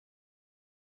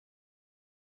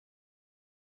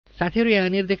साथीहरु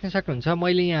यहाँनिर देख्न सक्नुहुन्छ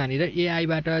मैले यहाँनिर एआई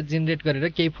बाट जेनेरेट गरेर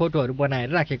केही फोटोहरु बनाएर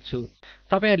राखेको छु।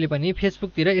 तपाईहरुले पनि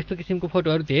फेसबुक तिर यस्तो किसिमको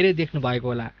फोटोहरु धेरै देख्नु भएको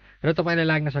होला र तपाईलाई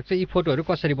लाग्न सक्छ यी फोटोहरु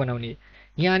कसरी बनाउने।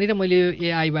 यहाँनिर मैले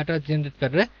एआई बाट जेनेरेट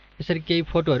गरेर यसरी केही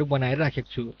फोटोहरु बनाएर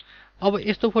राखेको छु। अब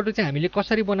यस्तो फोटो चाहिँ हामीले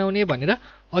कसरी बनाउने भनेर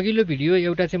अघिल्लो भिडियो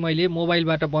एउटा चाहिँ मैले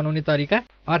मोबाइलबाट बनाउने तरिका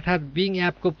अर्थात बिङ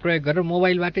एपको प्रयोग गरेर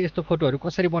मोबाइलबाट यस्तो फोटोहरु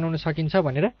कसरी बनाउन सकिन्छ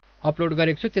भनेर अपलोड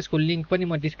गरेको छु। त्यसको लिंक पनि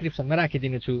म डिस्क्रिप्सनमा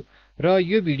राखिदिने छु र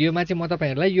यो भिडियोमा चाहिँ म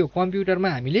तपाईहरुलाई यो कम्प्युटरमा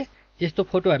हामीले यस्तो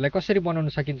फोटोहरुलाई कसरी बनाउन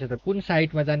सकिन्छ त कुन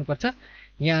साइटमा जानुपर्छ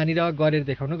यहाँनिर गरेर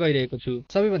देखाउन गइरहेको छु।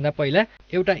 सबैभन्दा पहिला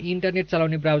एउटा इन्टरनेट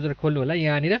चलाउने ब्राउजर खोल्नु होला।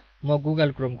 यहाँनिर म गुगल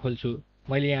क्रोम खोल्छु।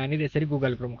 मैले यहाँनिर यसरी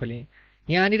गुगल क्रोम खोले।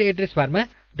 यहाँनिर एड्रेस बारमा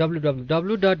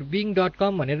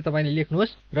www.bing.com भनेर तपाईले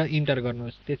लेख्नुहोस् र इन्टर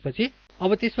गर्नुहोस्। त्यसपछि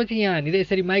यहाँनिर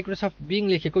यसरी माइक्रोसफ्ट बिङ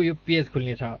लेखेको यो पेज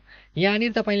खुल्ने छ।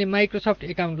 यहाँनिर तपाईले माइक्रोसफ्ट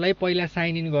एकाउन्टलाई पहिला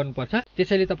साइन इन गर्नुपर्छ।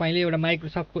 त्यसैले तपाईले एउटा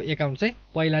माइक्रोसफ्टको एकाउन्ट चाहिँ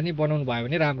पहिला नै बनाउनु भयो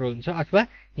भने राम्रो हुन्छ अथवा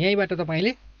यहीबाट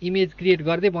तपाईले इमेज क्रिएट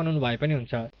गर्दै बनाउनु भए पनि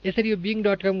हुन्छ। यसरी यो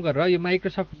bing.com गरेर यो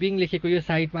माइक्रोसफ्ट बिङ लेखेको यो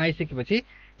साइटमा आइसकेपछि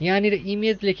यहाँनिर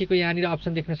इमेज लेखेको यहाँनिर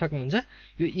अप्सन देख्न सक्नुहुन्छ।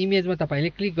 यो इमेजमा तपाईले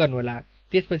क्लिक गर्नु होला।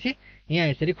 त्यसपछि यहाँ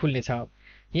यसरी खुल्ने छ।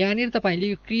 यहाँनिर तपाईले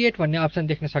यो क्रिएट भन्ने अप्सन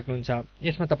देख्न सक्नुहुन्छ।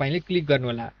 यसमा तपाईले क्लिक गर्नु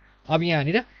होला। अब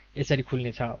यहाँनिर यसरी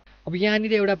खुल्ने छ। अब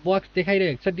यहाँनिर एउटा बक्स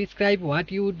देखाइरहेको छ describe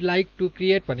what you would like to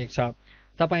create भनेको छ।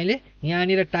 तपाईले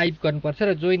यहाँनिर टाइप गर्नुपर्छ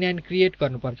र जोइन एन्ड क्रिएट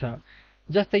गर्नुपर्छ।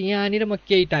 जस्तै यहाँनिर म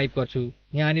केही टाइप गर्छु।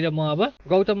 यहाँनिर म अब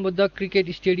Gautam Buddha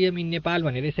cricket stadium in Nepal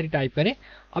भनेर यसरी टाइप गरे।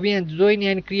 अब यहाँ जोइन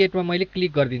एन्ड क्रिएटमा मैले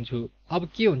क्लिक गर्दिन्छु। अब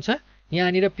के हुन्छ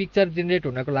यहाँनिर पिक्चर जेनेरेट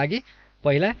हुनको लागि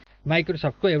पहिला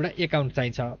माइक्रोसफ्टको एउटा एकाउन्ट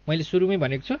चाहिन्छ। मैले सुरुमै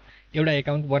भनेको छु एउटा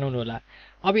एकाउन्ट बनाउनु होला।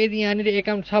 अब यदि यहाँनिर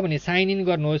एकाउन्ट छ भने साइन इन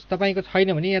गर्नुहोस्। तपाईको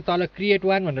छैन भने यहाँ तल क्रिएट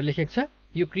वान भनेर लेखेको छ।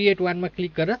 यो क्रिएट वानमा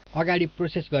क्लिक गरेर अगाडि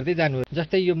प्रोसेस गर्दै जानुहोस्।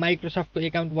 जस्तै यो माइक्रोसफ्टको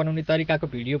एकाउन्ट बनाउने तरिकाको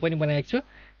भिडियो पनि बनाएको छु।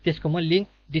 त्यसको म लिंक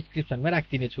डिस्क्रिप्सनमा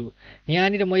राखिदिने छु।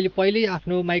 यहाँनिर मैले पहिल्यै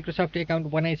आफ्नो माइक्रोसफ्ट एकाउन्ट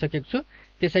बनाइसकेको छु।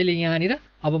 त्यसैले यहाँनिर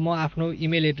अब म आफ्नो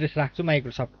इमेल एड्रेस राख्छु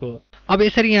माइक्रोसफ्टको। अब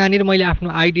यसरी यहाँनिर मैले आफ्नो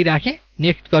आईडी राखे।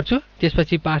 नेक्स्ट गर्छु।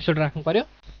 त्यसपछि पासवर्ड राख्नु पर्यो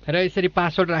र यसरी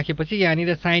पासवर्ड राखेपछि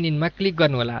यहाँनिर साइन इनमा क्लिक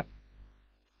गर्नु होला।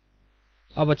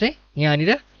 अब चाहिँ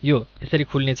यहाँनिर यो यसरी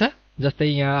खुल्ने छ। जस्तै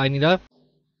यहाँनिर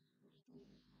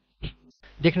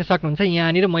देख्न सक्नुहुन्छ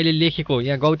यहाँनिर मैले लेखेको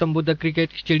यहाँ Gautam Buddha cricket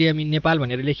stadium in Nepal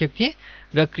भनेर लेखेको थिएँ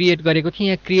र क्रिएट गरेको थिएँ।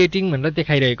 यहाँ क्रिएटिङ भनेर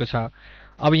देखाइरहेको छ।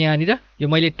 अब यहाँनिर यो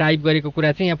मैले टाइप गरेको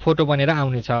कुरा चाहिँ यहाँ फोटो बनेर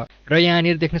आउने छ र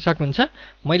यहाँनिर देख्न सक्नुहुन्छ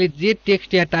मैले जे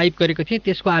टेक्स्ट यहाँ टाइप गरेको थिएँ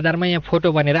त्यसको आधारमा यहाँ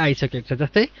फोटो बनेर आइसकेको छ।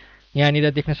 जस्तै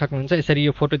यहाँनिर देख्न सक्नुहुन्छ यसरी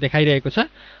यो फोटो देखाइरहेको छ।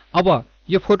 अब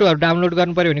यो फोटोहरु डाउनलोड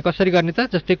गर्नु पर्यो भने कसरी गर्ने त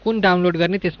जस्तै कुन डाउनलोड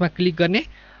गर्ने त्यसमा क्लिक गर्ने।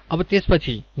 अब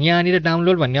त्यसपछि यहाँनिर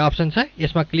डाउनलोड भन्ने अप्सन छ।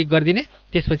 यसमा क्लिक गरिदिने।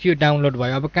 त्यसपछि यो डाउनलोड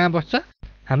भयो। अब कहाँ बस्छ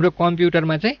हाम्रो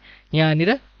कम्प्युटरमा चाहिँ यहाँनिर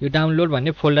यो डाउनलोड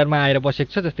भन्ने फोल्डरमा आएर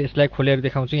बसेको छ। जस्तै यसलाई खोलेर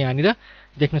देखाउँछु। यहाँनिर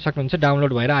देख्न सक्नुहुन्छ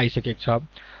डाउनलोड भएर आइसकेको छ।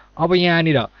 अब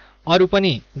यहाँनिर अरु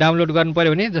पनि डाउनलोड गर्नु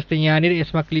पर्यो भने जस्तै यहाँनिर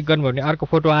यसमा क्लिक गर्नुभयो भने अर्को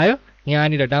फोटो आयो।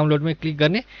 यहाँनिर डाउनलोडमै क्लिक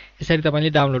गर्ने। यसरी तपाईले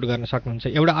डाउनलोड गर्न सक्नुहुन्छ।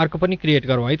 एउटा अर्को पनि क्रिएट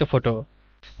गरौँ है त फोटो।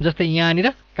 जस्तै यहाँनिर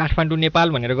काठमाडौँ नेपाल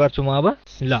भनेर गर्छु म। अब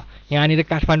ल यहाँनिर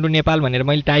काठमाडौँ नेपाल भनेर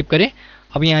मैले टाइप गरे।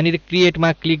 अब यहाँनिर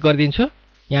क्रिएटमा क्लिक गरिदिन्छु।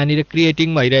 यहाँनिर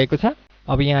क्रिएटिङ भइरहेको छ।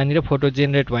 अब यहाँनिर फोटो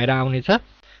जेनेरेट भएर आउने छ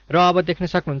र अब देख्न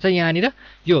सक्नुहुन्छ यहाँनिर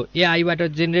यो एआई बाट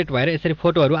जेनेरेट भएर यसरी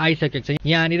फोटोहरु आइसकेको छ।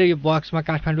 यहाँनिर यो बक्समा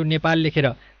काठमाडौँ नेपाल लेखेर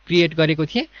क्रिएट गरेको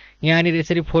थिएँ। यहाँनिर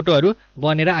यसरी फोटोहरु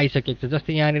बनेर आइसकेको छ।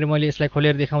 जस्तै यहाँनिर मैले यसलाई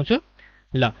खोलेर देखाउँछु।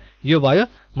 ल यो भयो।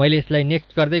 मैले यसलाई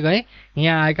नेक्स्ट गर्दै गएँ।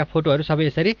 यहाँ आएका फोटोहरु सबै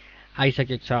यसरी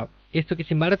आइसकेको छ। यस्तो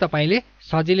किसिमबाट तपाईले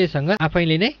सजिलैसँग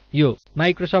आफैले नै यो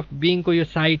माइक्रोसफ्ट बिङको यो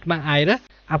साइटमा आएर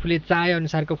आफूले चाहे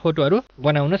अनुसारको फोटोहरु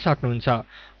बनाउन सक्नुहुन्छ।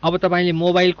 अब तपाईले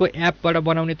मोबाइलको एपबाट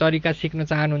बनाउने तरिका सिक्न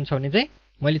चाहनुहुन्छ भने चाहिँ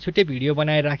मैले छुट्टै भिडियो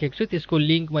बनाएर राखेको छु। त्यसको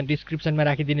लिंक म डिस्क्रिप्सनमा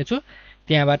राखिदिने छु।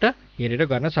 त्यहाँबाट हेरेर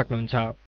गर्न सक्नुहुन्छ।